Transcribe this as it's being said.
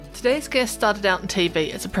Today's guest started out in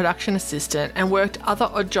TV as a production assistant and worked other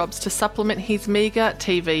odd jobs to supplement his meagre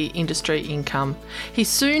TV industry income. He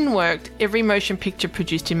soon worked every motion picture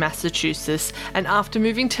produced in Massachusetts, and after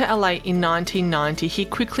moving to LA in 1990, he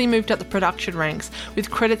quickly moved up the production ranks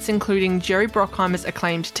with credits including Jerry Bruckheimer's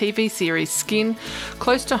acclaimed TV series Skin,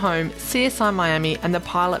 Close to Home, CSI Miami, and the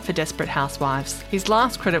pilot for Desperate Housewives. His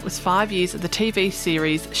last credit was 5 years of the TV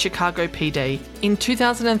series Chicago PD. In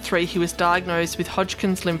 2003, he was diagnosed with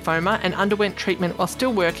Hodgkin's lymphoma and underwent treatment while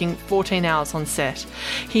still working 14 hours on set.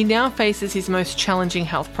 He now faces his most challenging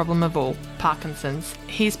health problem of all, Parkinson's.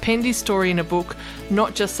 He's penned his story in a book,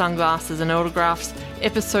 Not Just Sunglasses and Autographs,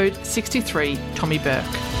 episode 63, Tommy Burke.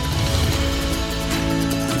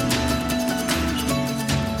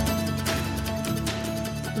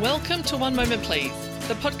 Welcome to One Moment Please,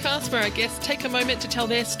 the podcast where our guests take a moment to tell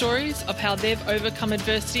their stories of how they've overcome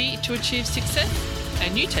adversity to achieve success,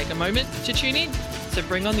 and you take a moment to tune in. So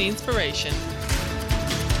bring on the inspiration.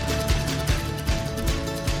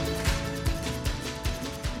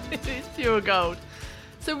 It is pure gold.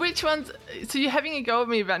 So which ones, so you're having a go at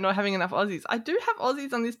me about not having enough Aussies. I do have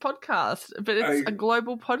Aussies on this podcast, but it's a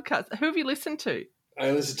global podcast. Who have you listened to?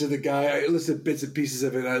 I listened to the guy, I listened to bits and pieces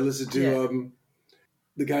of it. I listened to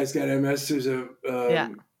the guy's got MS, who's a...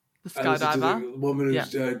 the skydiver. I listened to the woman who's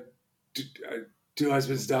two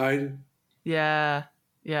husbands died. Yeah.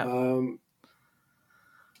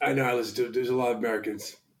 I know I listen to it. There's a lot of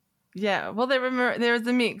Americans. Yeah, well, there is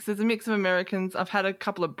a mix. There's a mix of Americans. I've had a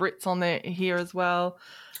couple of Brits on there here as well.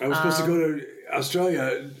 I was supposed to go to Australia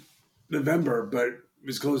in November, but it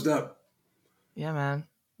was closed up. Yeah, man.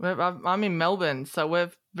 I'm in Melbourne, so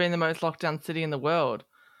we've been the most locked down city in the world.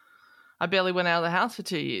 I barely went out of the house for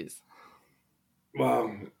 2 years.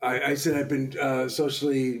 Wow. I said I've been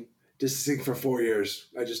socially distancing for 4 years.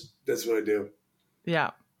 That's what I do. Yeah.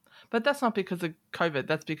 But that's not because of COVID.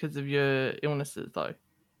 That's because of your illnesses, though.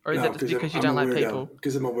 Or is it just because you don't like people?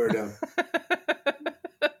 Because I'm a weirdo.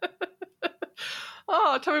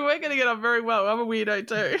 Oh, Tommy, we're going to get on very well. I'm a weirdo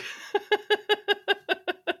too.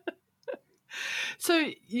 So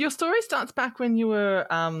your story starts back when you were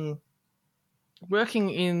working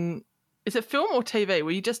in, is it film or TV?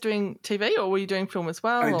 Were you just doing TV or were you doing film as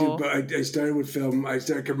well? I started with film. I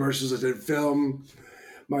started commercials. I did film.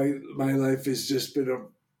 My life has just been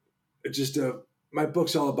my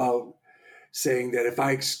book's all about saying that if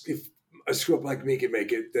a screw up like me can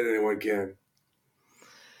make it, then anyone can.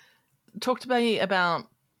 Talk to me about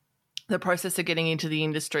the process of getting into the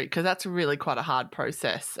industry, because that's really quite a hard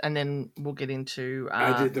process. And then we'll get into...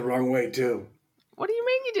 I did it the wrong way too. What do you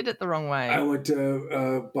mean you did it the wrong way? I went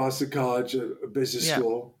to Boston College, a business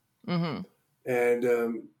school, and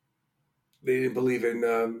they didn't believe in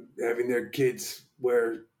having their kids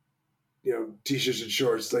wear T-shirts and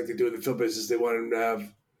shorts like they do in the film business. They wanted them to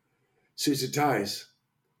have suits and ties.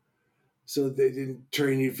 So they didn't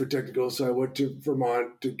train you for technical. So I went to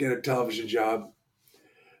Vermont to get a television job,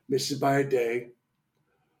 missed it by a day,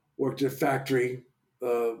 worked at a factory,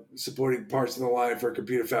 supporting parts in the line for a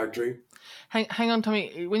computer factory. Hang on,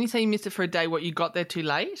 Tommy. When you say you missed it for a day, what, you got there too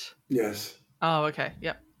late? Yes. Oh, okay.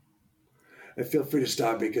 Yep. And feel free to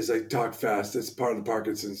stop me because I talk fast. That's part of the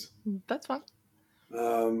Parkinson's. That's fine.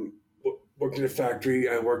 Worked in a factory.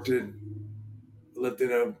 I lived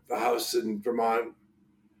in a house in Vermont,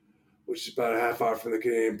 which is about a half hour from the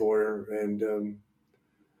Canadian border. And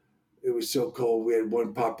it was so cold. We had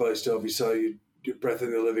one pot belly stove. You saw your breath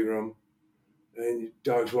in the living room. And your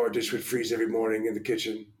dog's water dish would freeze every morning in the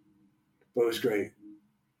kitchen. But it was great.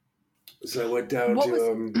 So I went down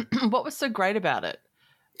what was so great about it?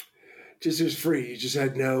 Just it was free. You just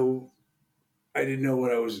had I didn't know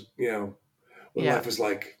what I was, what life was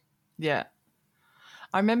like. Yeah.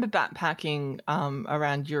 I remember backpacking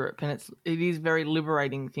around Europe, and it is very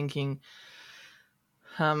liberating thinking,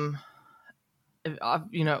 everything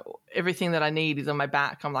that I need is on my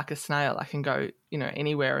back. I'm like a snail. I can go,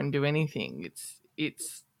 anywhere and do anything.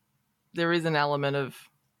 There is an element of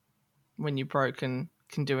when you're broke and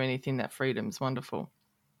can do anything, that freedom's wonderful.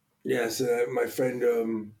 Yes. My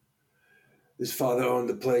friend, his father owned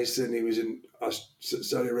the place, and he was in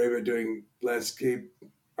Saudi Arabia doing landscape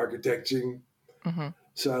architecting. Mm-hmm.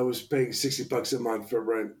 So I was paying $60 a month for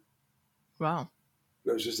rent. Wow.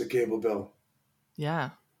 That was just a cable bill. Yeah.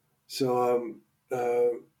 So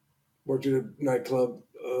worked at a nightclub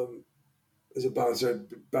as a bouncer,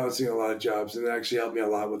 bouncing a lot of jobs, and it actually helped me a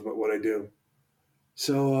lot with what I do.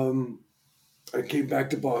 So I came back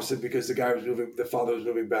to Boston because the father was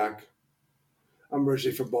moving back. I'm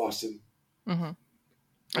originally from Boston. Mm-hmm.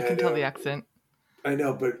 I can tell the accent. I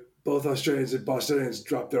know, but both Australians and Bostonians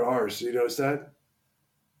dropped their R's. You notice that?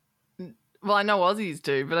 Well, I know Aussies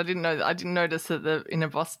do, but I didn't notice that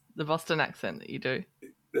the Boston accent that you do.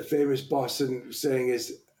 The famous Boston saying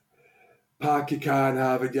is "Park your car in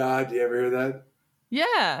Harvard Yard." You ever hear that?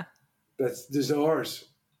 Yeah. There's ours.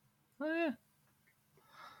 Oh yeah.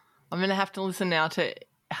 I'm gonna have to listen now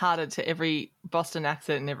harder to every Boston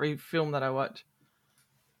accent in every film that I watch.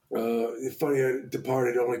 It's funny.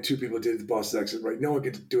 Departed. Only 2 people did the Boston accent right. No one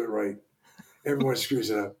could do it right. Everyone screws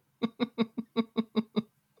it up.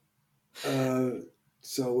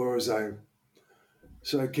 So where was I?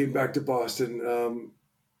 So I came back to Boston.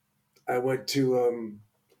 I went to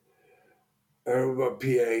I remember about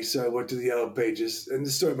PA, so I went to the Yellow Pages. And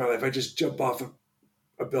the story of my life, I just jumped off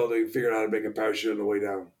a building, figured out how to make a parachute on the way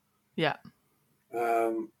down. Yeah.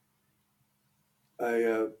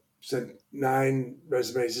 I sent 9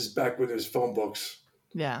 resumes. This is back when there was phone books.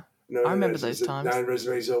 Yeah. No, I remember those times. 9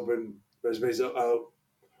 resumes open, resumes out.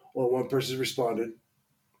 Only 1 person responded.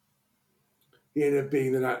 He ended up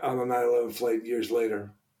being on the 9/11 flight years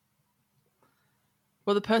later.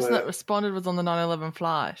 Well, the person that responded was on the 9/11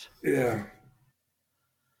 flight. Yeah.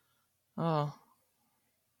 Oh.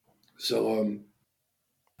 So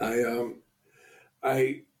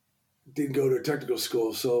I didn't go to a technical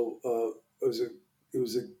school, so it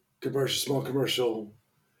was a small commercial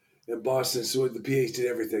in Boston. So the PAs did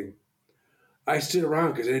everything. I stood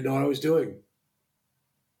around because I didn't know what I was doing.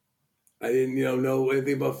 I didn't know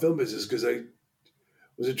anything about film business because I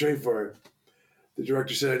wasn't trained for it. The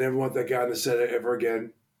director said I never want that guy on the set ever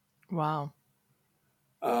again. Wow.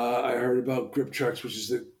 I heard about grip trucks, which is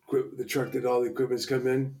the truck that all the equipment's come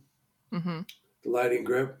in, Mm-hmm. the lighting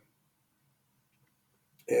grip.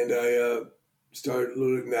 And I started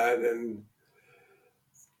learning that, and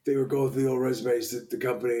they were going through the old resumes at the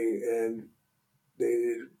company, and they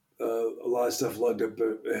did a lot of stuff lugged up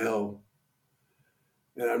a hill.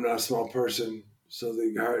 And I'm not a small person, so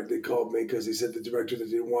they called me because they said the director that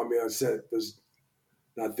didn't want me on set was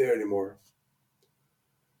not there anymore.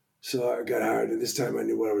 So I got hired, and this time I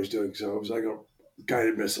knew what I was doing. So I was like a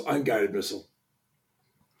unguided missile.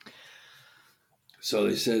 So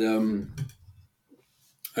they said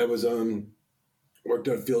I was worked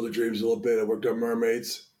on Field of Dreams a little bit. I worked on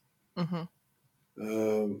Mermaids.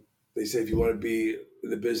 Mm-hmm. They say if you want to be in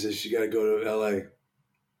the business, you got to go to LA.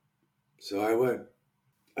 So I went.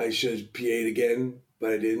 I should have PA'd again,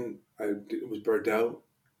 but I didn't. I was burnt out.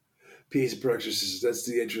 PA's a production assistant. That's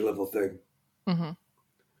the entry level thing. Mm-hmm.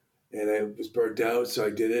 And I was burnt out, so I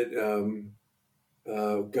did it.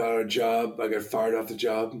 Got on a job. I got fired off the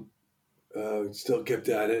job. Still kept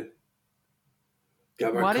at it.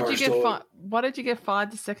 Got my car stolen. Why did you get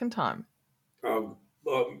fired the second time?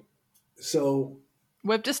 So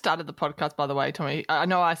we've just started the podcast, by the way, Tommy. I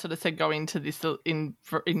know I sort of said go into this in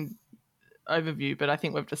overview, but I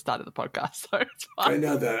think we've just started the podcast, so it's fine. I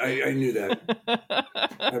know that. I knew that.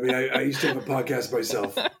 I mean, I used to have a podcast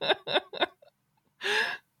myself.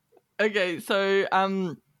 Okay,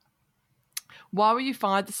 so why were you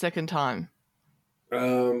fired the second time?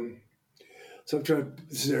 So I'm trying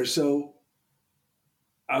to. So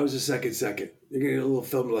I was a second. You're getting a little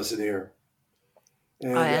film lesson here.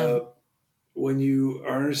 And I am. When you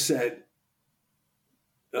are on a set,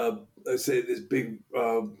 let's say this big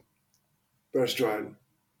restaurant,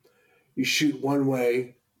 you shoot one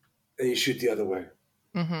way and you shoot the other way.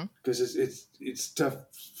 Because it's tough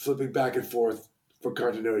flipping back and forth for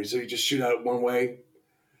continuity. So you just shoot out one way.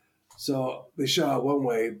 So they shot out one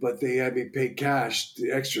way, but they had me pay cash,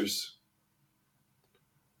 the extras,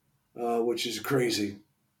 which is crazy.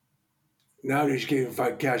 Nowadays you can't even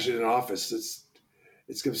find cash in an office. It's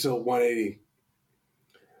so 180.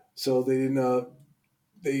 So they didn't.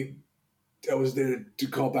 I was there to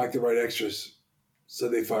call back the right extras, so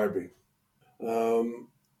they fired me.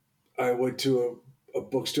 I went to a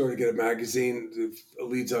bookstore to get a magazine,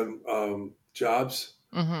 leads on jobs.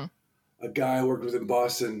 Mm-hmm. A guy I worked with in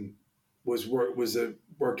Boston was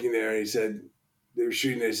working there, and he said they were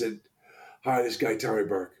shooting. They said, "Hi, this guy Tommy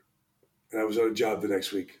Burke," and I was on a job the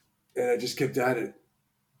next week, and I just kept at it.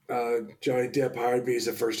 Johnny Depp hired me as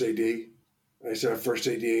a first AD. I started first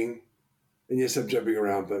ADing, and yes, I'm jumping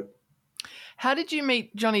around, but. How did you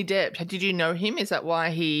meet Johnny Depp? Did you know him? Is that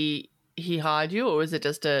why he hired you, or was it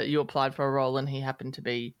just you applied for a role and he happened to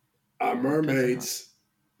be Mermaids?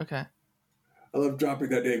 Okay. I love dropping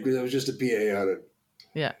that name because I was just a PA on it.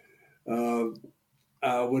 Yeah.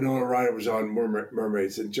 Winona Ryder was on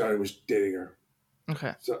Mermaids, and Johnny was dating her.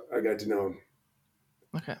 Okay. So I got to know him.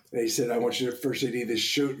 Okay. And he said, "I want you to first AD this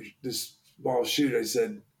small shoot." I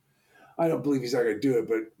said, "I don't believe he's not going to do it,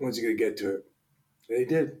 but when's he going to get to it?" And he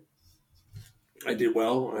did. I did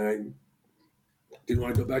well, and I didn't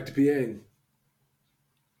want to go back to PAing.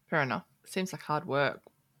 Fair enough. Seems like hard work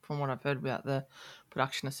from what I've heard about the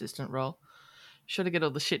production assistant role. Sure to get all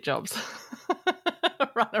the shit jobs.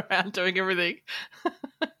 Run around doing everything.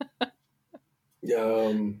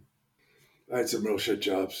 Yeah, I had some real shit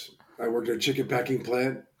jobs. I worked at a chicken packing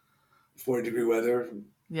plant, 40-degree weather,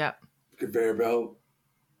 Yeah. conveyor belt.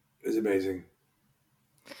 It was amazing.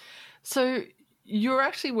 So you were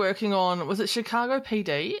actually working on, was it Chicago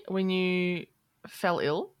PD when you fell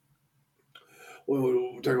ill? Well,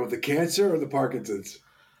 we're talking about the cancer or the Parkinson's?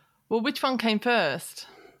 Well, which one came first?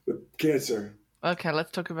 The cancer. Okay,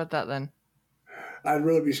 let's talk about that then. I'd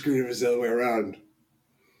really be screwed if it was the other way around.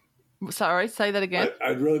 Sorry, say that again.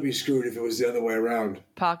 I'd really be screwed if it was the other way around.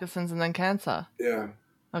 Parkinson's and then cancer. Yeah.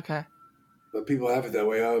 Okay. But people have it that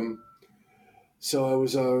way. So I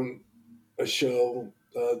was on a show.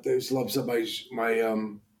 There's lumps on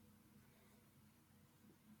my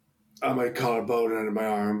collarbone and under my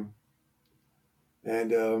arm,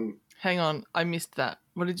 and Hang on, I missed that.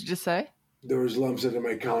 What did you just say? there was lumps under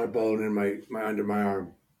my collarbone and my under my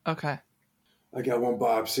arm. Okay. I got one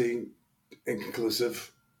biopsy,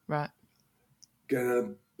 inconclusive. Right. Got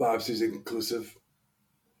another biopsy's inconclusive.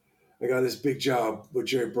 I got this big job with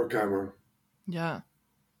Jerry Bruckheimer, Yeah.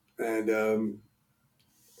 and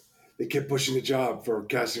they kept pushing the job for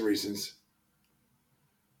casting reasons.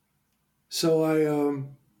 So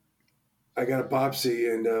I got a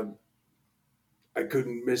biopsy, and I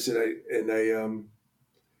couldn't miss it.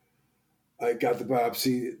 I got the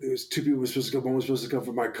biopsy. There was two people who were supposed to come. One was supposed to come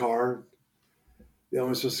from my car. The other one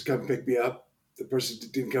was supposed to come pick me up. The person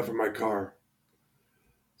didn't come from my car.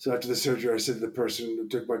 So after the surgery, I said to the person who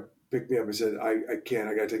picked me up, I said, I can't.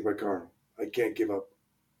 I got to take my car. I can't give up.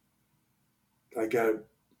 I got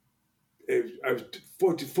to. I was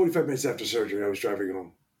 45 minutes after surgery. I was driving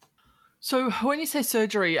home. So when you say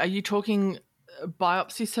surgery, are you talking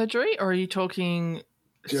biopsy surgery or are you talking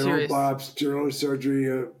serious? General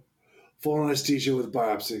surgery, full anesthesia with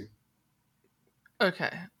biopsy.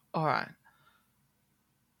 Okay. All right.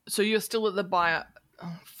 So you're still at the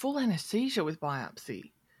full anesthesia with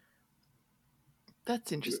biopsy.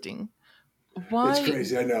 That's interesting. Why? It's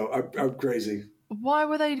crazy. I know. I'm crazy. Why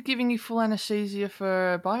were they giving you full anesthesia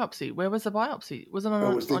for a biopsy? Where was the biopsy? Was it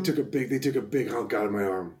on? They took a big hunk out of my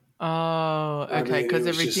arm. Oh, okay. Because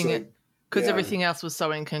everything else was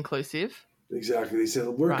so inconclusive. Exactly. They said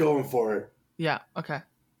we're going for it. Yeah. Okay.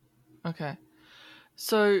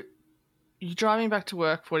 So you're driving back to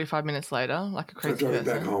work 45 minutes later, like a crazy person. I'm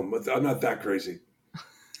driving back home, but I'm not that crazy.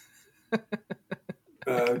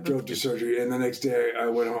 Drove to surgery, and the next day I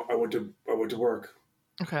went home. I went to work.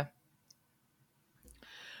 Okay.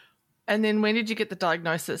 And then when did you get the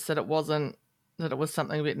diagnosis that it was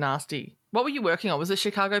something a bit nasty? What were you working on? Was it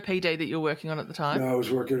Chicago PD that you were working on at the time? No, I was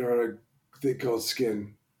working on a thing called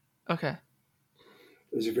Skin. Okay.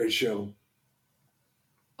 It was a great show.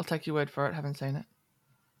 I'll take your word for it. Haven't seen it.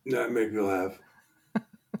 Not many people have.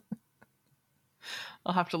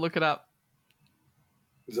 I'll have to look it up.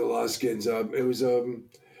 There's a lot of skins. It was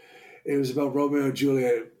about Romeo and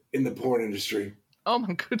Juliet in the porn industry. Oh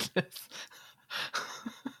my goodness.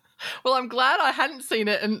 Well, I'm glad I hadn't seen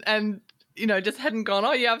it and just hadn't gone,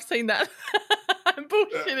 oh yeah, I've seen that. I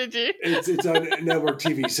bullshitted you. It's on network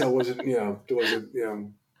TV, so it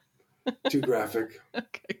wasn't too graphic.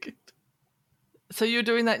 Okay, good. So you were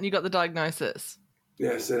doing that and you got the diagnosis?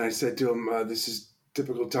 Yes, and I said to him, this is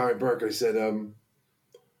typical Tommy Burke. I said,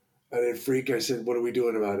 I didn't freak. I said, what are we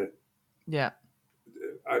doing about it? Yeah.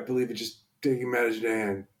 I believe in just taking matters in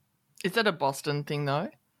hand. Is that a Boston thing though?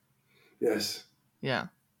 Yes. Yeah.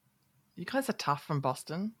 You guys are tough from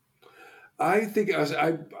Boston. I think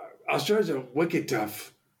Australians are wicked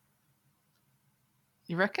tough.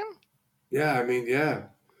 You reckon? Yeah, I mean, yeah.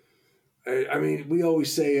 I mean, we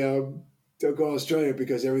always say, don't go to Australia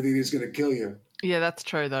because everything is going to kill you. Yeah, that's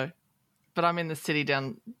true though. But I'm in the city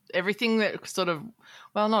everything that sort of,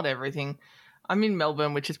 well, not everything. I'm in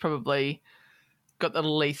Melbourne, which is probably got the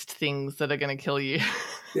least things that are going to kill you.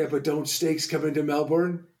 Yeah, but don't snakes come into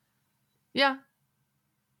Melbourne? Yeah.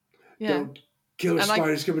 Yeah. Don't killer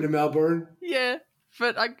spiders come into Melbourne? Yeah.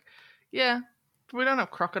 But we don't have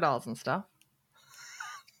crocodiles and stuff.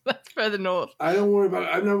 That's further north. I'm not worried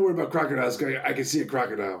about crocodiles. I can see a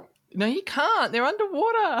crocodile. No, you can't. They're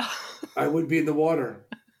underwater. I would be in the water.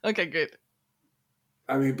 Okay, good.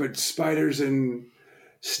 I mean, but spiders and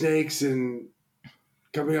snakes and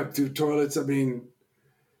coming up through toilets. I mean,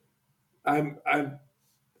 I've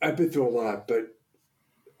been through a lot, but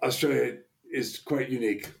Australia is quite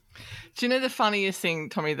unique. Do you know the funniest thing,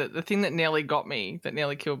 Tommy? That the thing that nearly got me, that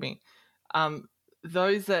nearly killed me.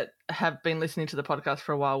 Those that have been listening to the podcast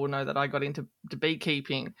for a while will know that I got into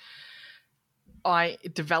beekeeping. I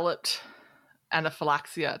developed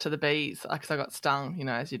anaphylaxia to the bees because I got stung,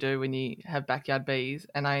 as you do when you have backyard bees,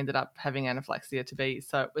 and I ended up having anaphylaxia to bees.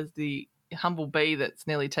 So it was the humble bee that's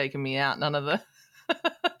nearly taken me out. None of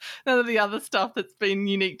the other stuff that's been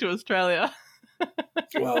unique to Australia.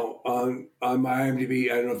 Well, on my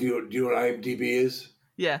IMDb, I don't know if you do what IMDb is.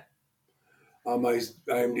 Yeah. On my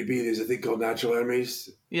IMDb, there's a thing called Natural Enemies.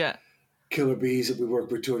 Yeah. Killer bees. We work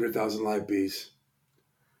with 200,000 live bees.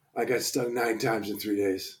 I got stung 9 times in 3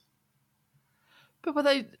 days. But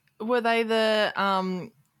were they the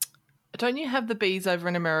don't you have the bees over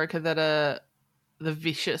in America that are the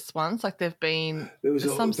vicious ones? Like they've been.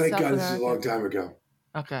 Thank God this is a long time ago.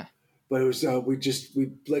 Okay. But it was we just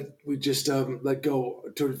let go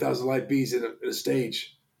 200,000 live bees in a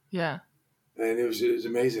stage. Yeah. And it was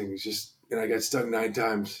amazing. It's just, I got stung 9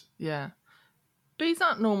 times. Yeah. Bees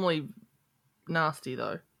aren't normally nasty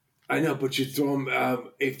though. I know, but you throw them.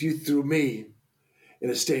 If you threw me in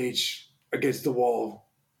a stage against the wall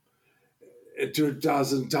at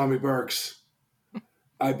 200,000 Tommy Burks,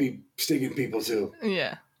 I'd be stinging people too.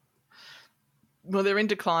 Yeah. Well, they're in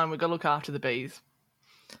decline. We've got to look after the bees.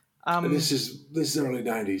 And this is early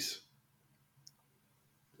 90s.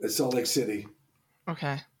 It's Salt Lake City.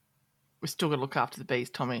 Okay. We still got to look after the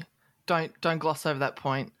bees, Tommy. Don't gloss over that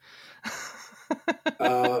point.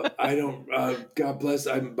 I don't. God bless.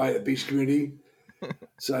 I'm by the beach community,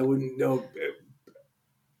 so I wouldn't know.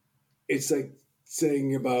 It's like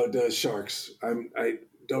saying about sharks. I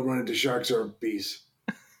don't run into sharks or bees.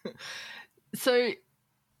 So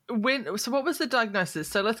what was the diagnosis?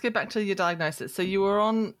 So let's get back to your diagnosis. So you were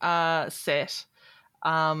on set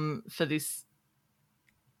for this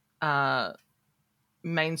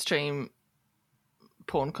mainstream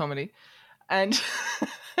porn comedy, and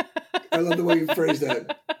I love the way you phrase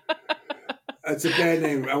that. That's a bad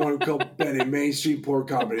name. I want to call bad name mainstream porn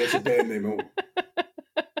comedy. That's a bad name.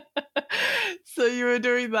 So you were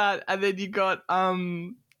doing that, and then you got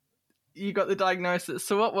the diagnosis.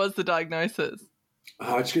 So what was the diagnosis?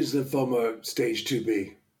 Hodgkin's lymphoma, stage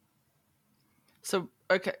 2B. So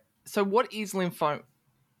okay. So what is lymphoma?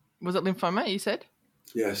 Was it lymphoma? You said.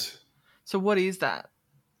 Yes. So what is that?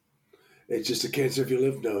 It's just a cancer of your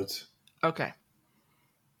lymph nodes. Okay.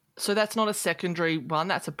 So that's not a secondary one.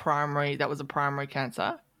 That was a primary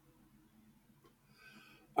cancer.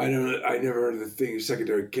 I don't know. I never heard of the thing of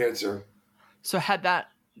secondary cancer. So had that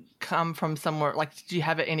come from somewhere, like did you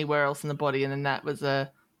have it anywhere else in the body, and then that was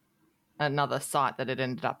another site that it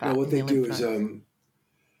ended up at? No, what they do is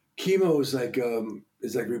chemo is like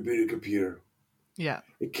rebooting a computer. Yeah.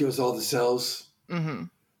 It kills all the cells,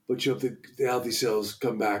 but you hope the healthy cells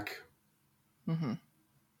come back.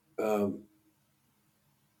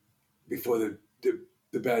 Before the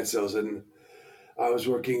bad cells. And I was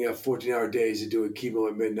working 14-hour days and doing chemo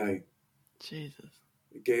at midnight. Jesus.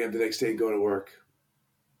 Getting up the next day and going to work.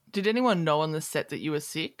 Did anyone know on the set that you were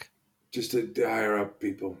sick? Just the higher up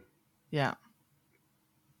people. Yeah.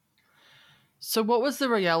 So what was the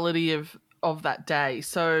reality of that day?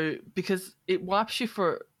 So because it wipes you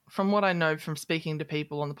from what I know from speaking to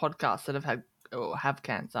people on the podcast that have had or have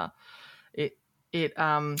cancer, it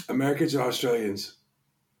Americans or Australians?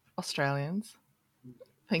 Australians.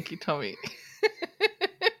 Thank you, Tommy.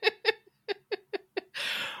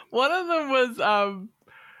 One of them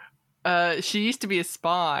was she used to be a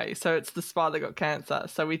spy, so it's the spy that got cancer.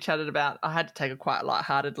 So we chatted about. I had to take it quite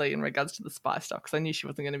lightheartedly in regards to the spy stuff because I knew she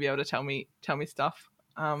wasn't going to be able to tell me stuff.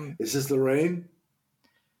 Is this Lorraine?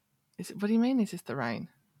 What do you mean? Is this the rain?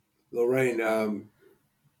 Lorraine.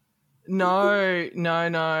 No.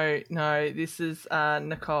 This is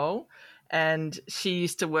Nicole. And she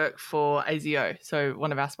used to work for ASIO, so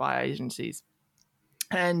one of our spy agencies.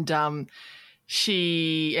 And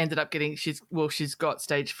she ended up she's got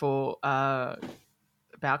stage 4 bowel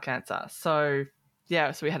cancer. So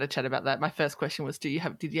yeah, so we had a chat about that. My first question was, did you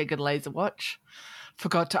get a laser watch?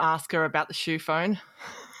 Forgot to ask her about the shoe phone.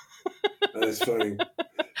 Oh, that's funny.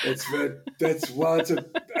 Not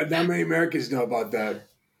many Americans know about that.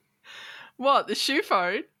 What, the shoe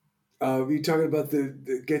phone? Are you talking about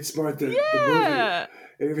the Get Smart, the movie? Have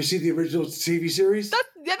you ever seen the original TV series?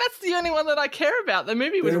 That's the only one that I care about. The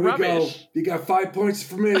movie was rubbish. There we go. You got 5 points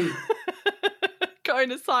for me. Going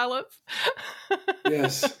to silence.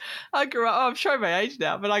 Yes. I grew up. I'm showing my age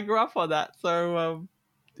now, but I grew up on that. So,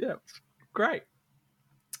 yeah, great.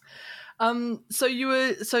 So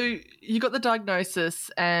you got the diagnosis,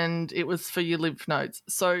 and it was for your lymph nodes.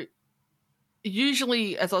 So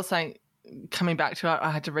usually, as I was saying, coming back to it,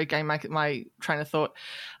 I had to regain my train of thought.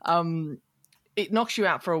 It knocks you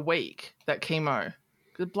out for a week, that chemo.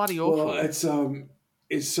 It's bloody awful. Well,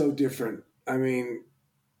 it's so different. I mean,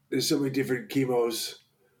 there's so many different chemos.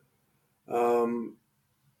 Um,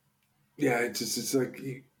 yeah, it's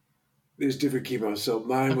like there's different chemo. So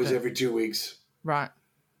mine was Okay. every 2 weeks. Right.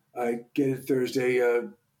 I get it Thursday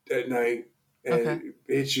at night, and Okay.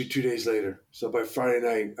 it hits you 2 days later. So by Friday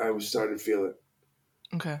night, I was starting to feel it,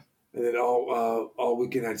 Okay. and then all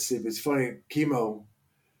weekend I'd sleep. It's funny, chemo.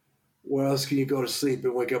 Where else can you go to sleep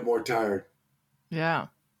and wake up more tired? Yeah.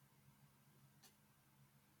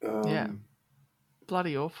 Yeah. Um,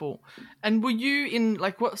 Bloody awful. And were you in,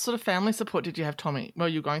 like, what sort of family support did you have, Tommy, while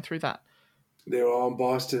you were going through that? they were all in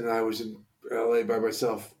Boston, and I was in LA by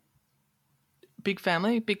myself. Big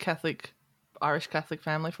family? Big Catholic, Irish Catholic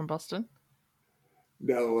family from Boston?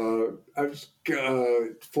 No, I was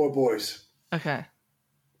 4 boys. Okay.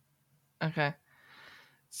 Okay.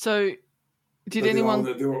 So did But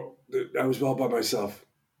anyone... I was all by myself.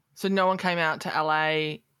 So no one came out to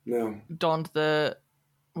LA, No. donned the...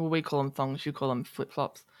 Well, we call them thongs, you call them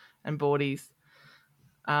flip-flops and boardies.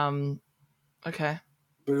 Okay.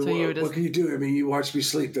 But So you were just... what can you do? I mean, you watch me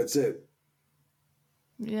sleep. That's it.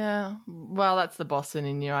 Yeah. Well, that's the Boston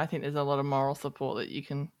in you. I think there's a lot of moral support that you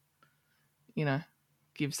can,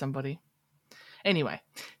 give somebody. Anyway,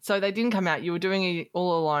 so they didn't come out. You were doing it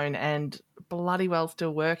all alone and bloody well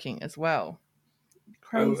still working as well.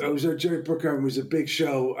 Crazy. I was at Jerry Bruckheimer. It was a big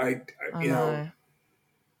show. I didn't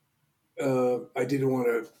want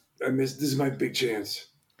to. I missed. This is my big chance.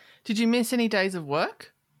 Did you miss any days of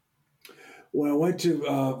work? When I went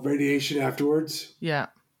to radiation afterwards, Yeah.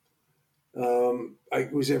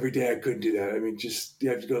 it was every day. I couldn't do that. I mean, just you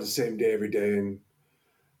have to go the same day every day, and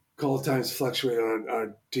call times fluctuate on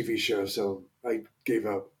a TV show. So I gave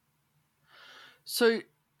up. So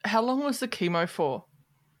how long was the chemo for?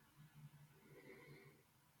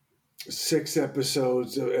 6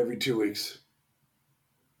 episodes every 2 weeks.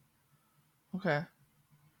 Okay.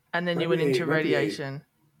 And then Might you went be into 8, might be 8. radiation.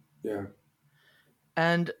 Yeah.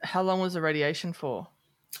 And how long was the radiation for?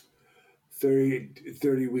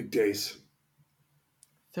 30 weekdays.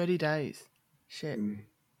 30 days. Shit. Mm.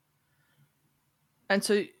 And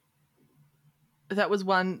so that was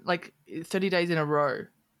 30 days in a row.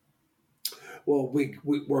 Well, week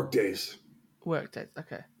work days. Work days.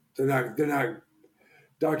 Okay. They're not.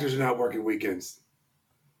 Doctors are not working weekends.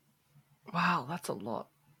 Wow, that's a lot.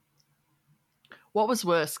 What was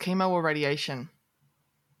worse, chemo or radiation?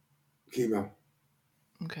 Chemo.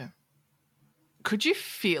 Okay. Could you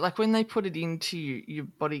feel, like when they put it into your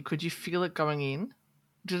body, could you feel it going in?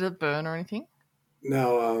 Did it burn or anything?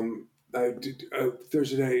 No, I did,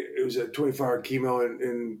 Thursday night, it was a 24-hour chemo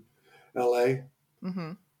in LA.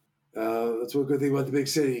 Mm-hmm. That's one good thing about the big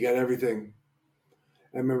city. You got everything.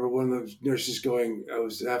 I remember one of the nurses going, I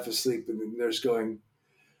was half asleep, and the nurse going,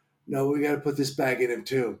 "No, we got to put this bag in him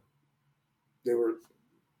too." They were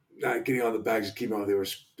not getting all the bags of chemo. They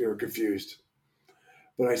were confused.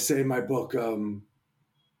 But I say in my book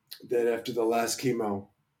that after the last chemo,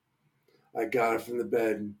 I got up from the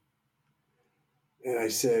bed and I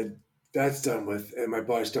said, "That's done with," and my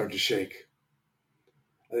body started to shake.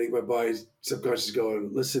 I think my body's subconscious is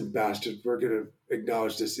going, "Listen, bastard, we're going to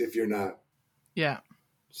acknowledge this if you're not." Yeah.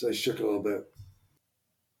 So I shook a little bit.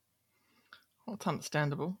 Well, it's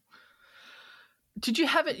understandable. Did you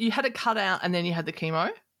have it? You had it cut out and then you had the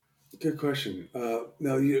chemo? Good question.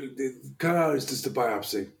 No, the cutout is just a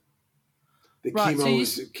biopsy. The Right,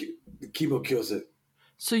 the chemo kills it.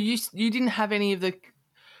 So you didn't have any of the...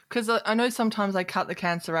 Because I know sometimes they cut the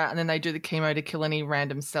cancer out and then they do the chemo to kill any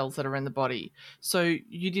random cells that are in the body. So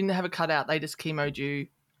you didn't have it cut out. They just chemoed you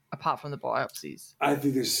apart from the biopsies. I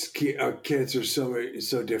think this cancer is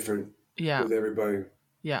so different with everybody.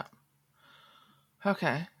 Yeah.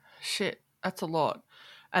 Okay. Shit. That's a lot.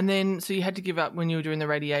 And then, so you had to give up when you were doing the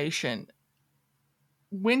radiation.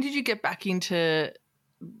 When did you get back into...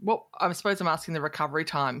 I suppose I'm asking the recovery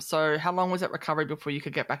time. So how long was that recovery before you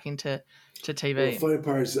could get back into TV? Well, the funny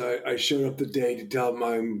part is I showed up the day to tell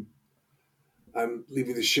them I'm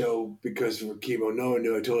leaving the show because of chemo. No one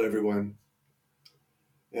knew. I told everyone.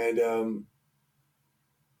 And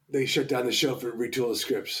they shut down the show for retool the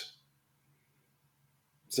scripts.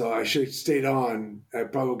 So I should have stayed on. I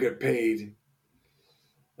probably would get paid.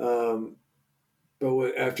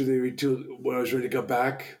 But after they retooled, when I was ready to go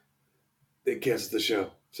back, they canceled the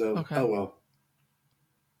show. So, Okay. Oh well.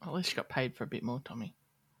 At least you got paid for a bit more, Tommy.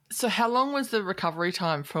 So how long was the recovery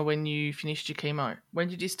time for when you finished your chemo? When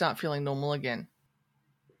did you start feeling normal again?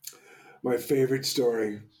 My favorite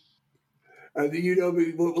story. You know,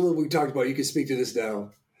 we talked about, you can speak to this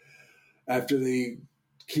now. After the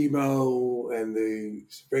chemo and the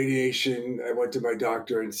radiation, I went to my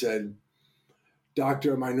doctor and said,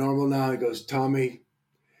 "Doctor, am I normal now?" He goes, "Tommy,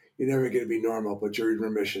 you're never going to be normal, but you're in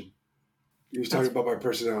remission." He was talking about my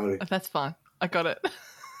personality. That's fine. I got it.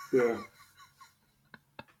 Yeah.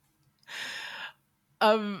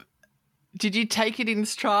 Did you take it in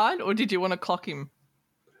stride or did you want to clock him?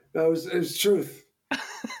 It was truth.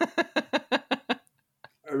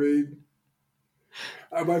 I mean,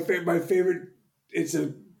 my favorite, it's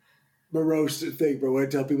a morose thing, but when I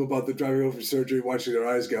tell people about the driving home from surgery, watching their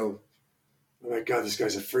eyes go, oh my God, this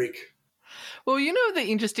guy's a freak. Well, you know, the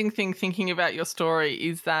interesting thing thinking about your story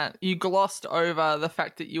is that you glossed over the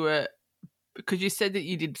fact that you were, because you said that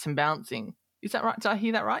you did some bouncing. Is that right? Did I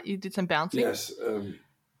hear that right? You did some bouncing? Yes.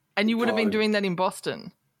 And you would have been doing that in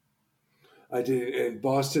Boston. I did it in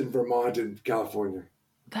Boston, Vermont, and California.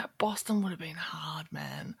 That Boston would have been hard,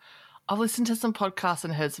 man. I've listened to some podcasts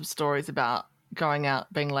and heard some stories about going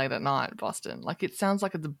out, being late at night in Boston. Like, it sounds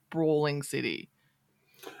like it's a brawling city.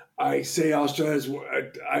 I say Australia's.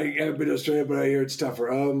 I haven't been to Australia, but I hear it's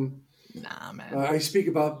tougher. Nah, man. I speak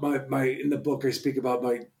about my in the book. I speak about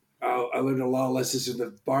my. I learned a lot of lessons in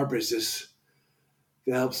the bar business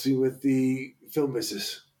that helps me with the film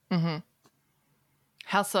business. Mm-hmm.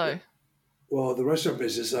 How so? Well, the restaurant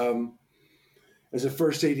business. As a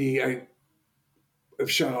first AD,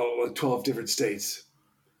 I've shot all 12 different states.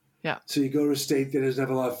 Yeah. So you go to a state that doesn't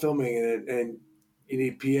have a lot of filming in it, and you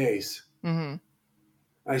need PAs. Mm-hmm.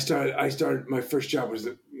 I started. My first job was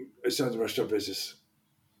I started the restaurant business.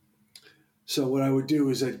 So what I would do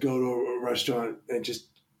is I'd go to a restaurant and just,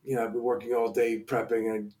 I'd be working all day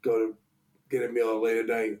prepping. I'd go to get a meal late at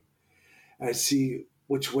night. I'd see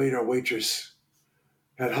which waiter or waitress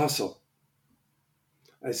had hustle.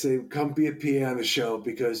 I'd say, come be a PA on the show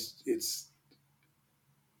because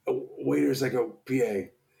a waiter's like a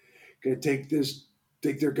PA. Gonna take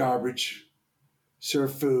their garbage,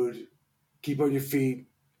 serve food, keep on your feet.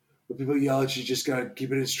 When people yell at you, just gotta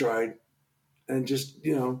keep it in stride. And just,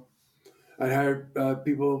 I'd hire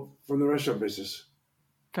people from the restaurant business.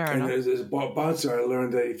 Fair enough. As a bouncer, I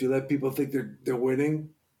learned that if you let people think they're winning,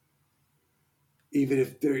 even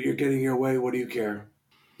if you're getting your way, what do you care?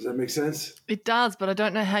 Does that make sense? It does, but I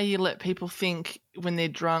don't know how you let people think when they're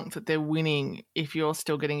drunk that they're winning if you're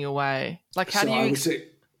still getting your way. Like, how do you... I would say...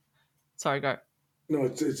 Sorry, go. No,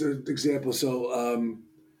 it's an example. So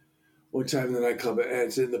one time in the nightclub, and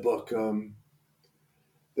it's in the book,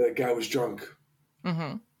 that guy was drunk.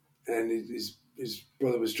 Mm-hmm. And his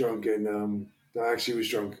brother was drunk, and actually he was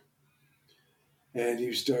drunk. And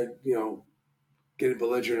he started, getting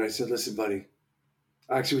belligerent. I said, listen, buddy.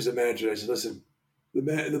 Actually, it was the manager. I said, listen,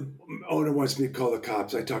 the owner wants me to call the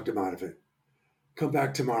cops. I talked him out of it. Come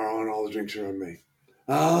back tomorrow and all the drinks are on me.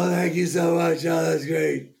 Oh, thank you so much. Oh, that's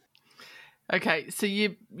great. Okay, so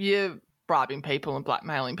you're bribing people and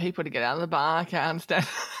blackmailing people to get out of the bar. I can't understand.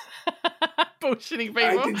 Bullshitting people.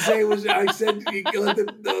 I didn't say it was. I said you let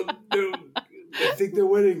them. I think they're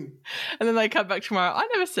winning. And then they come back tomorrow. I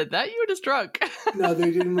never said that. You were just drunk. No,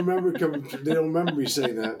 they didn't remember coming. They don't remember me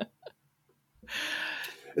saying that.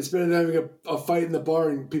 It's better than having a fight in the bar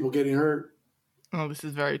and people getting hurt. Oh, this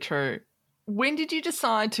is very true. When did you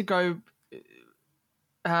decide to go?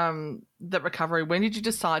 That recovery. When did you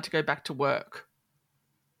decide to go back to work?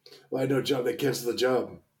 Well, I had no job. They canceled the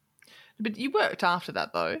job. But you worked after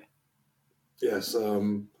that, though. Yes,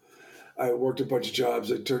 I worked a bunch of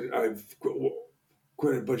jobs. I've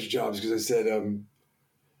quit a bunch of jobs because I said,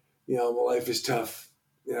 my life is tough.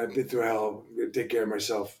 I've been through hell. I'm gonna take care of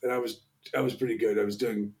myself, and I was pretty good. I was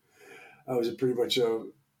pretty much trying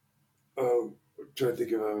to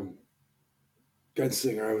think of a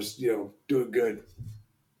gunslinger. I was, doing good.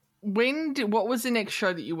 What was the next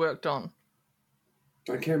show that you worked on?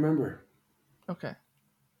 I can't remember. Okay.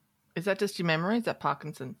 Is that just your memory? Is that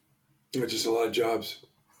Parkinson's? It's just a lot of jobs.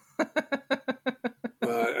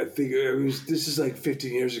 I think this is like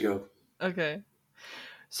 15 years ago. Okay.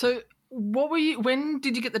 So when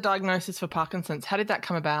did you get the diagnosis for Parkinson's? How did that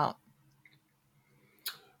come about?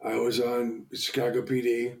 I was on Chicago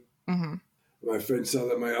PD. Mm-hmm. My friend saw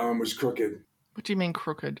that my arm was crooked. What do you mean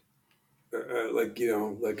crooked? It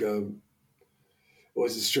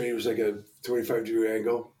wasn't straight. It was like a 25-degree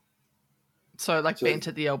angle. So bent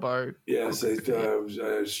at the elbow. Yes, I thought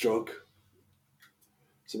I had a stroke.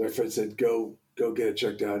 So my friend said, go get it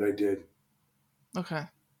checked out. I did. Okay.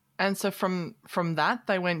 And so from that,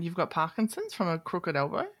 they went, you've got Parkinson's from a crooked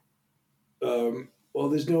elbow? Well,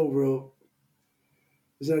 there's not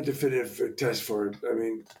a definitive test for it. I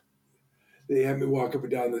mean, they had me walk up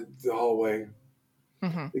and down the hallway.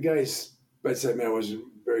 Mm-hmm. The guy's bedside manner wasn't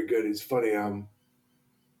very good. It's funny.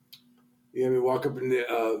 He had me walk up in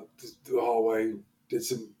the hallway, did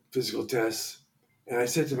some physical tests, and I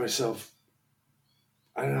said to myself,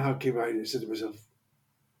 I don't know how it came out. I said to myself,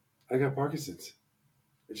 I got Parkinson's.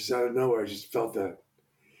 Just out of nowhere, I just felt that.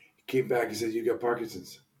 He came back and said, "You got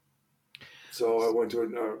Parkinson's." So I went to a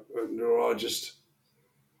neurologist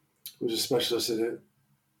who was a specialist in it.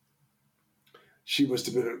 She must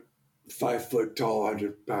have been 5 foot tall,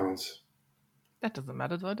 100 pounds. That doesn't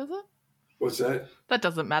matter though, does it? What's that? That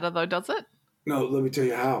doesn't matter though, does it? No, let me tell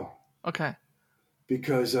you how. Okay.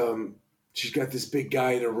 Because she's got this big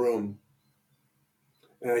guy in her room.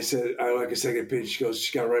 And I said, I like a second opinion. She goes,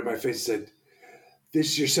 she got right in my face and said, "This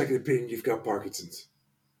is your second opinion. You've got Parkinson's."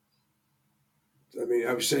 I mean,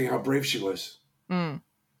 I was saying how brave she was. Mm.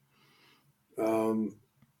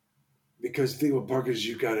 Because the thing about Parkinson's,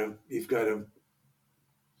 you've got to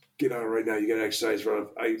get on it right now. You got to exercise.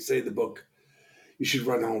 I say in the book, you should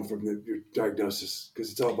run home from your diagnosis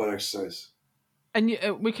because it's all about exercise. And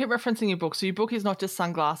we keep referencing your book. So your book is not just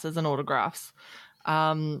sunglasses and autographs.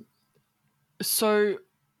 So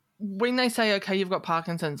when they say, okay, you've got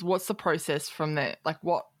Parkinson's, what's the process from there? Like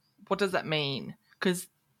what does that mean? Because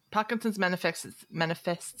Parkinson's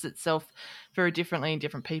manifests itself very differently in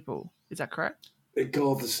different people. Is that correct? They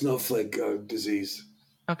call it the snowflake disease.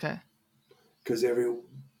 Okay. Because every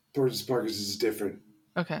person's Parkinson's is different.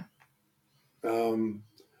 Okay. I'm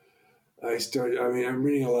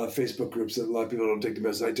reading a lot of Facebook groups that a lot of people don't take the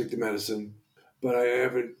medicine. I took the medicine, but I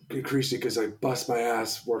haven't increased it because I bust my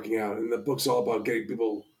ass working out. And the book's all about getting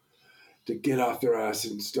people to get off their ass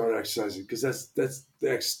and start exercising because that's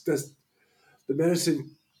the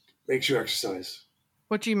medicine makes you exercise.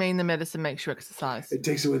 What do you mean the medicine makes you exercise? It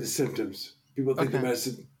takes away the symptoms. People think the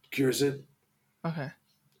medicine cures it. Okay.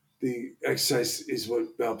 The exercise is what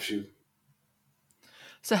helps you.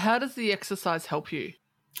 So how does the exercise help you?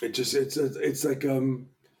 It's like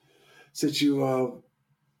since you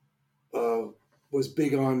was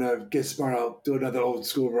big on Get Smart, I'll do another old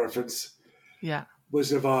school reference. Yeah.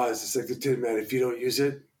 Wizard of Oz. It's like the Tin Man. If you don't use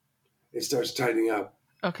it, it starts tightening up.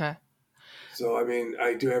 Okay. So I mean,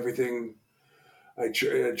 I do everything. I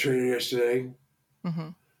trained yesterday. Mm-hmm.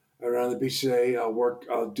 Around the beach today.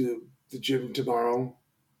 I'll do the gym tomorrow.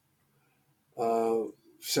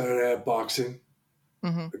 Saturday I have boxing.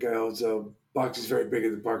 Mm-hmm. The guy holds boxing's very big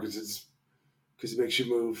in the Parkinson's because it makes you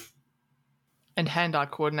move. And hand-eye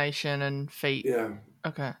coordination and feet. Yeah.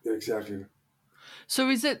 Okay. Yeah, exactly. So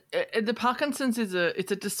is it the Parkinson's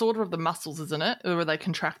it's a disorder of the muscles, isn't it? Or are they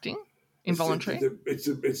contracting? Involuntary? It's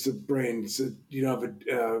the brain. You don't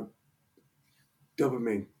have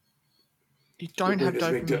dopamine. You don't have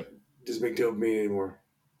dopamine. Doesn't make dopamine anymore.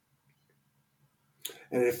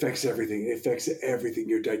 And it affects everything. It affects everything.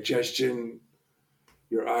 Your digestion,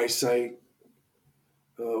 your eyesight.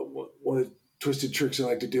 One of the twisted tricks I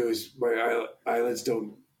like to do is my eyelids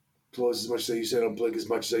don't close as much as I used to. I don't blink as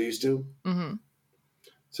much as I used to. Mm-hmm.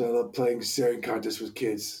 So I love playing staring contests with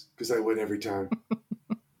kids because I win every time.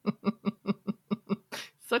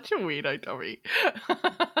 Such a weirdo, Tommy.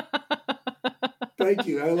 Thank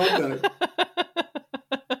you. I love that.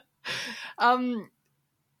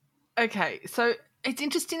 Okay, so it's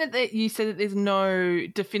interesting that you said that there's no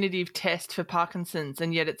definitive test for Parkinson's,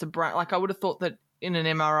 and yet it's a brain. Like I would have thought that in an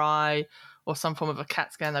MRI or some form of a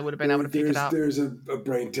CAT scan, they would have been able to pick it up. There's a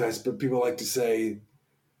brain test, but people like to say,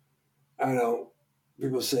 I don't know.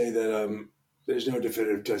 People say that there's no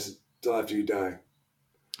definitive test until after you die.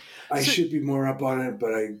 I should be more up on it,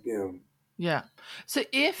 but Yeah. So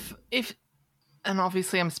if, and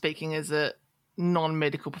obviously I'm speaking as a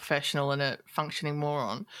non-medical professional and a functioning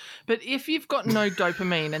moron, but if you've got no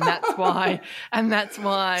dopamine and that's why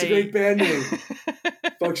it's a great band name,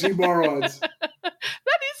 Functioning Morons. That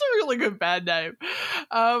is a really good band name.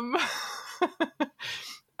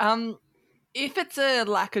 If it's a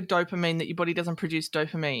lack of dopamine that your body doesn't produce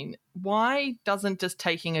dopamine, why doesn't just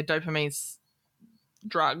taking a dopamine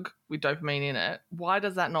drug with dopamine in it, why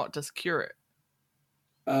does that not just cure it?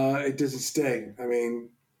 It doesn't stay. I mean,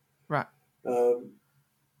 right. I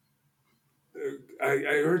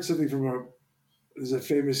heard something from there's a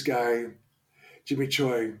famous guy, Jimmy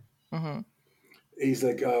Choi. Mm-hmm. He's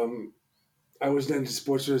like, I wasn't into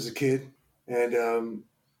sports as a kid, and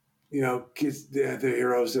kids, they have their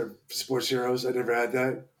heroes, they're sports heroes. I never had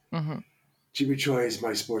that. Mm-hmm. Jimmy Choi is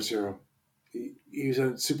my sports hero. He was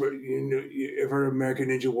a super. You ever heard of American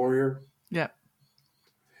Ninja Warrior? Yeah.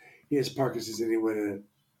 He has Parkinson's and he went in it.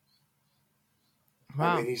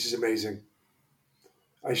 Wow. I mean, he's just amazing.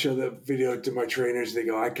 I show that video to my trainers and they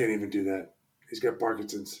go, "I can't even do that. He's got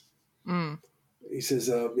Parkinson's." Mm. He says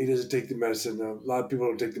he doesn't take the medicine. A lot of people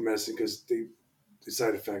don't take the medicine because the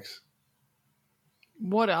side effects.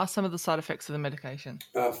 What are some of the side effects of the medication?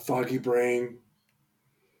 Foggy brain.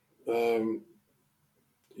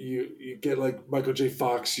 You get like Michael J.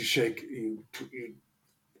 Fox. You shake. You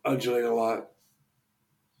undulate a lot.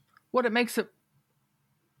 What it makes it?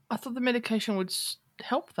 I thought the medication would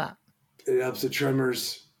help that. It helps the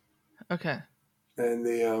tremors Okay. and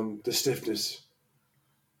the stiffness.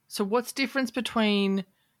 So what's the difference between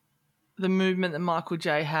the movement that Michael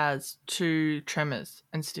J has to tremors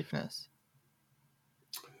and stiffness?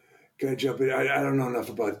 Can I jump in? I don't know enough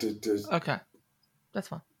about the Okay. That's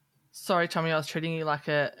fine. Sorry, Tommy, I was treating you like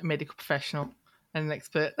a medical professional and an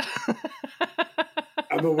expert.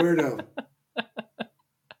 I'm a weirdo.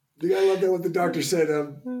 I love that what the doctor said.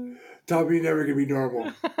 Tommy, you're never gonna be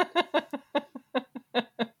normal. I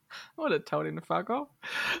would have told him to fuck off.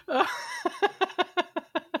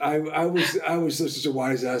 I was such a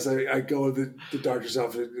wise ass. I go to the doctor's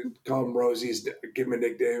office and call him Rosie, give him a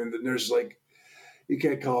nickname, and the nurse is like, "You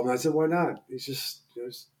can't call him." I said, "Why not? He's just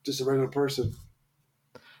a regular person."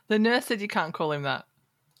 The nurse said you can't call him that.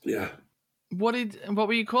 Yeah. What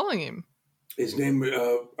were you calling him? His name,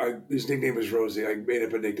 his nickname was Rosie. I made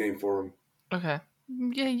up a nickname for him. Okay.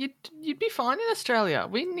 Yeah, you'd be fine in Australia.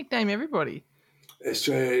 We nickname everybody.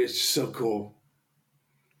 Australia is so cool.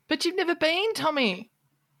 But you've never been, Tommy.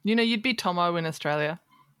 You know, you'd be Tomo in Australia.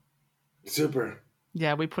 Super.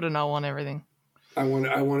 Yeah, we put an O on everything. I want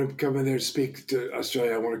to come in there and speak to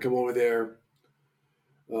Australia. I want to come over there.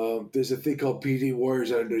 There's a thing called PD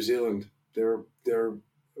Warriors out of New Zealand. They're a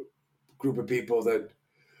group of people that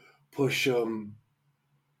push,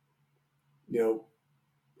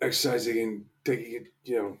 exercising and taking it,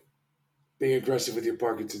 being aggressive with your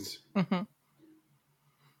Parkinson's. Mm-hmm.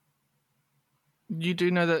 You do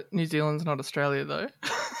know that New Zealand's not Australia, though.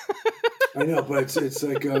 I know, but it's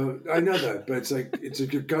like I know that, but it's like it's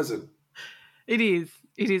your cousin. It is.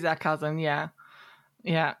 It is our cousin. Yeah.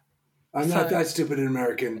 Yeah. I'm not that stupid an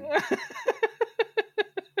American.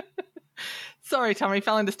 Sorry, Tommy,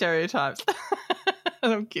 fell into stereotypes.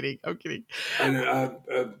 I'm kidding. And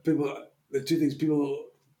the two things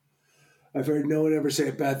I've heard no one ever say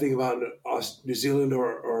a bad thing about New Zealand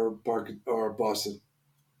or Boston.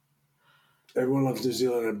 Everyone loves New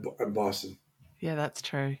Zealand and Boston. Yeah, that's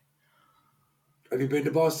true. Have you been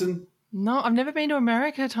to Boston? No, I've never been to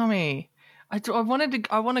America, Tommy. I want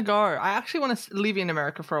to go. I actually want to live in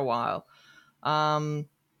America for a while. But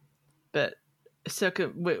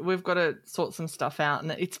we've got to sort some stuff out,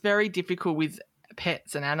 and it's very difficult with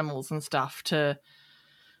pets and animals and stuff to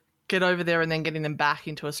get over there and then getting them back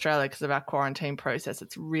into Australia because of our quarantine process.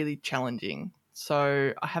 It's really challenging.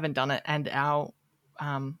 So I haven't done it, and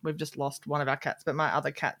we've just lost one of our cats, but my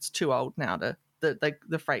other cat's too old now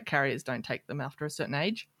the freight carriers don't take them after a certain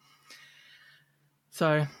age.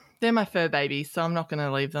 So they're my fur babies, so I'm not going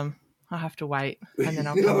to leave them. I have to wait, and then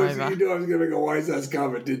I'll come over. You know I was going to make a wise ass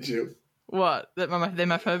comment, didn't you? What? They're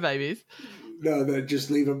my fur babies? No, that just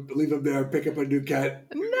leave them there, pick up a new cat.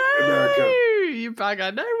 No, America. You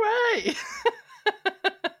bugger! No way.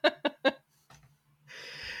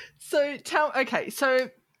 So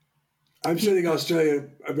I'm sending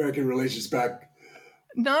Australia-American relations back.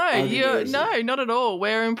 No, not at all.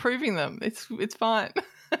 We're improving them. It's fine.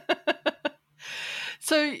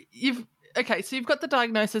 So you've got the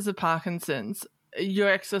diagnosis of Parkinson's. You're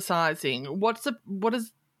exercising. What's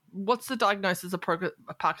the diagnosis of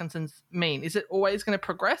Parkinson's mean? Is it always going to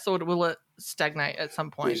progress, or will it stagnate at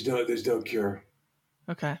some point? There's no cure.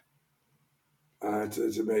 Okay.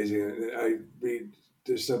 It's amazing.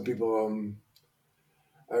 There's some people.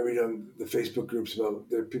 I read on the Facebook groups about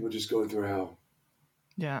there are people just going through hell.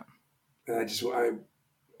 Yeah. And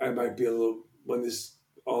I might be a little, when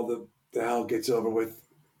all the hell gets over with,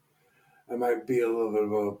 I might be a little bit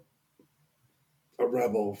of a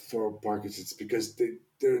rebel for Parkinson's because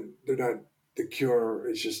they're not the cure.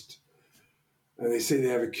 It's just, and they say they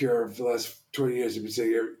have a cure for the last 20 years. They've been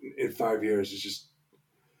saying in 5 years.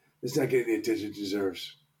 It's not getting the attention it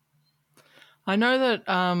deserves. I know that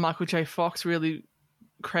Michael J. Fox really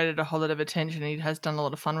created a whole lot of attention. He has done a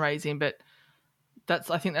lot of fundraising, but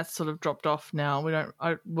I think that's sort of dropped off now.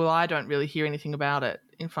 I don't really hear anything about it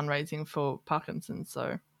in fundraising for Parkinson's.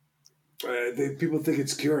 So people think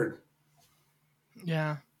it's cured.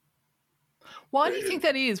 Yeah. Why do you think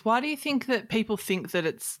that is? Why do you think that people think that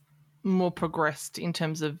it's more progressed in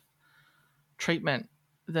terms of treatment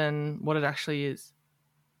than what it actually is?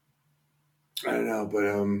 I don't know, but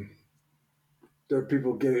there are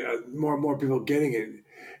people getting more and more people getting it.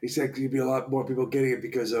 It's actually be a lot more people getting it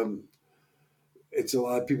because it's a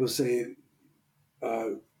lot of people say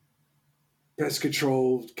pest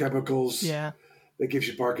control chemicals. Yeah, that gives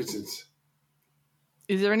you Parkinson's.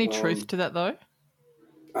 Is there any truth to that though?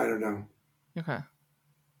 I don't know. Okay.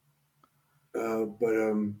 But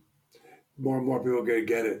more and more people are going to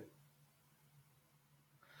get it.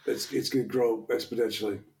 It's going to grow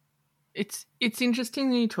exponentially. It's interesting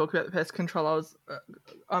when you talk about the pest control.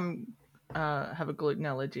 Have a gluten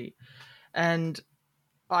allergy, and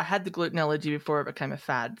I had the gluten allergy before it became a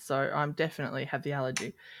fad, so I'm definitely have the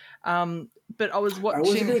allergy. But I was watching. I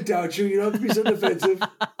wasn't going to doubt you. You don't have to be so defensive.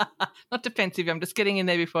 Not defensive. I'm just getting in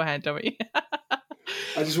there beforehand, Tommy.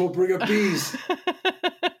 I just won't bring up bees.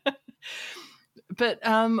 But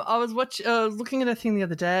I was looking at a thing the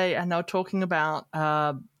other day, and they were talking about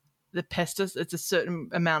the pesticides. It's a certain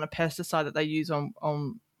amount of pesticide that they use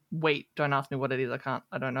on wheat. Don't ask me what it is. I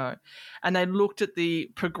don't know. And they looked at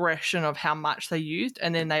the progression of how much they used,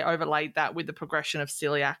 and then they overlaid that with the progression of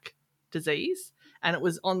celiac disease, and it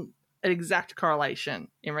was on an exact correlation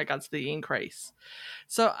in regards to the increase.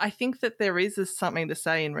 So I think that there is something to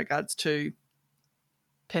say in regards to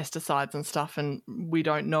pesticides and stuff, and we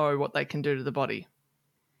don't know what they can do to the body.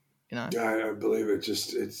 You know? Yeah, I believe it.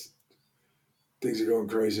 It's things are going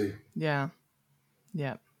crazy. Yeah.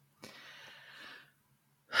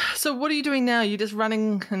 So what are you doing now? You're just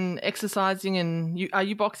running and exercising, and are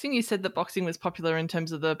you boxing? You said that boxing was popular in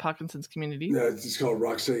terms of the Parkinson's community. Yeah, it's called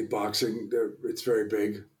Rock Steady Boxing. It's very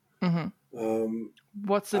big. Mm-hmm.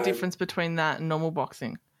 What's the difference between that and normal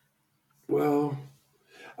boxing? Well,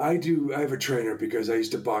 I have a trainer because I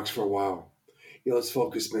used to box for a while. It's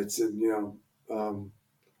focus mitts, and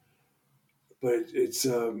but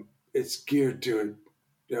it's geared to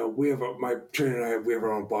it. We have my trainer and we have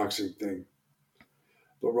our own boxing thing.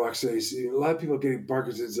 But Rock Steady, a lot of people getting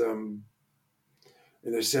Parkinson's in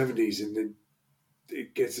their 70s, and then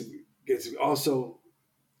it gets also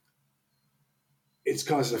it's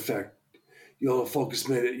cause and effect. You'll focus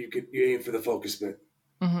mitt, you aim for the focus mitt.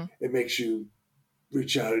 Mm-hmm. It makes you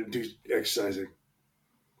reach out and do exercising.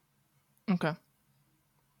 Okay.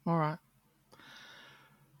 All right.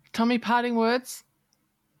 Tommy, parting words?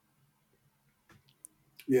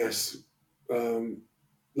 Yes. Let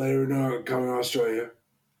her know I'm coming to Australia.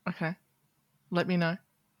 Okay. Let me know.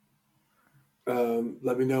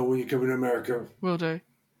 Let me know when you come to America. Will do.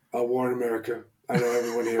 I'll warn America. I know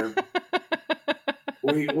everyone here.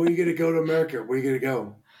 Where you going to go to America? Where you going to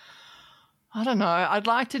go? I don't know. I'd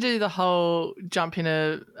like to do the whole jump in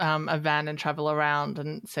a van and travel around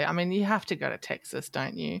and see. I mean, you have to go to Texas,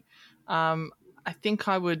 don't you? I think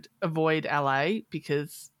I would avoid LA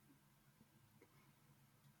because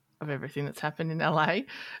of everything that's happened in LA.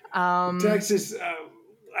 Texas,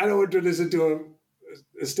 I don't want to turn this into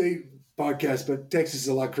a state podcast, but Texas is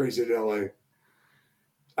a lot crazier than LA.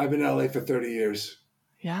 I've been in LA for 30 years.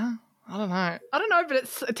 Yeah. I don't know,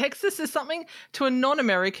 but Texas is something to a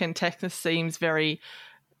non-American. Texas seems very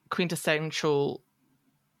quintessential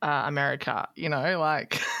America,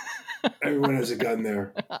 like everyone has a gun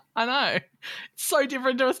there. I know. It's so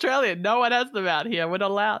different to Australia. No one has them out here. We're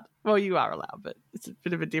not allowed. Well, you are allowed, but it's a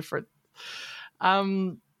bit of a difference.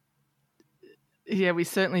 Yeah, we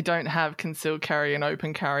certainly don't have concealed carry and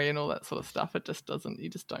open carry and all that sort of stuff. It just doesn't. You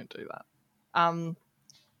just don't do that.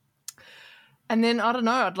 And then, I don't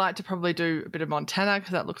know, I'd like to probably do a bit of Montana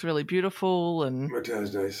because that looks really beautiful. And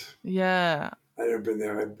Montana's nice. Yeah. I've never been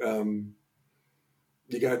there.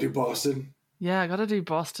 You got to do Boston? Yeah, I got to do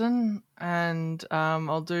Boston. And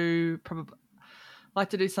I'll like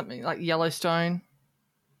to do something like Yellowstone,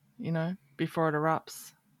 before it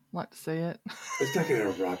erupts. Like to see it. It's not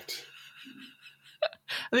going to erupt.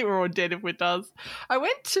 I think we're all dead if it does. I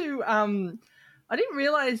went to, I didn't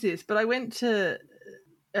realise this, but I went to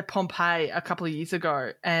Pompeii a couple of years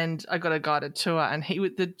ago, and I got a guided tour, and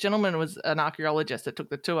the gentleman was an archaeologist that took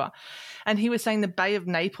the tour, and he was saying the Bay of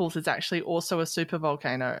Naples is actually also a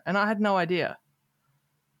supervolcano, and I had no idea.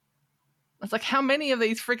 I was like, how many of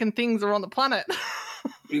these freaking things are on the planet?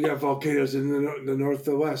 You got volcanoes in the north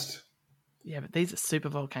and west. Yeah, but these are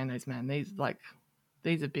supervolcanoes, man.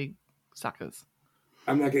 These are big suckers.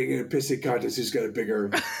 I'm not going to get a pissing contest who's got a bigger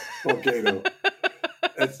volcano.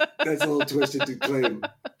 That's a little twisted to claim.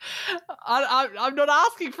 I'm not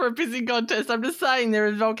asking for a pissing contest. I'm just saying there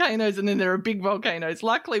are volcanoes and then there are big volcanoes.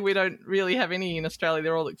 Luckily, we don't really have any in Australia.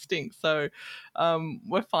 They're all extinct, so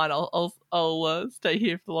we're fine. I'll stay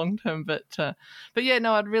here for the long term. But yeah,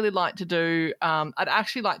 no, I'd really like to do. I'd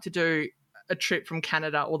actually like to do a trip from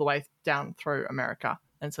Canada all the way down through America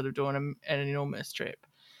and sort of do an enormous trip.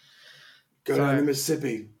 Go down to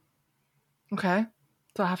Mississippi. Okay,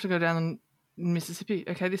 so I have to go down Mississippi.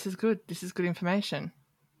 Okay, this is good. This is good information.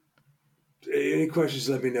 Any questions,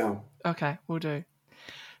 let me know. Okay, we'll do.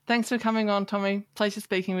 Thanks for coming on, Tommy. Pleasure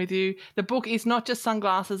speaking with you. The book is Not Just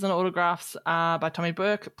Sunglasses and Autographs by Tommy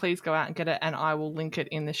Burke. Please go out and get it, and I will link it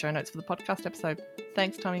in the show notes for the podcast episode.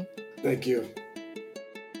 Thanks, Tommy. Thank you.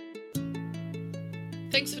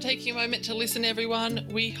 Thanks for taking a moment to listen, everyone.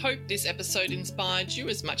 We hope this episode inspired you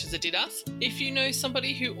as much as it did us. If you know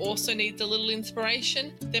somebody who also needs a little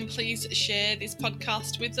inspiration, then please share this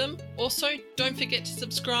podcast with them. Also, don't forget to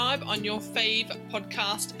subscribe on your fave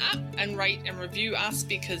podcast app and rate and review us,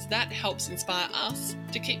 because that helps inspire us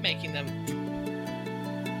to keep making them.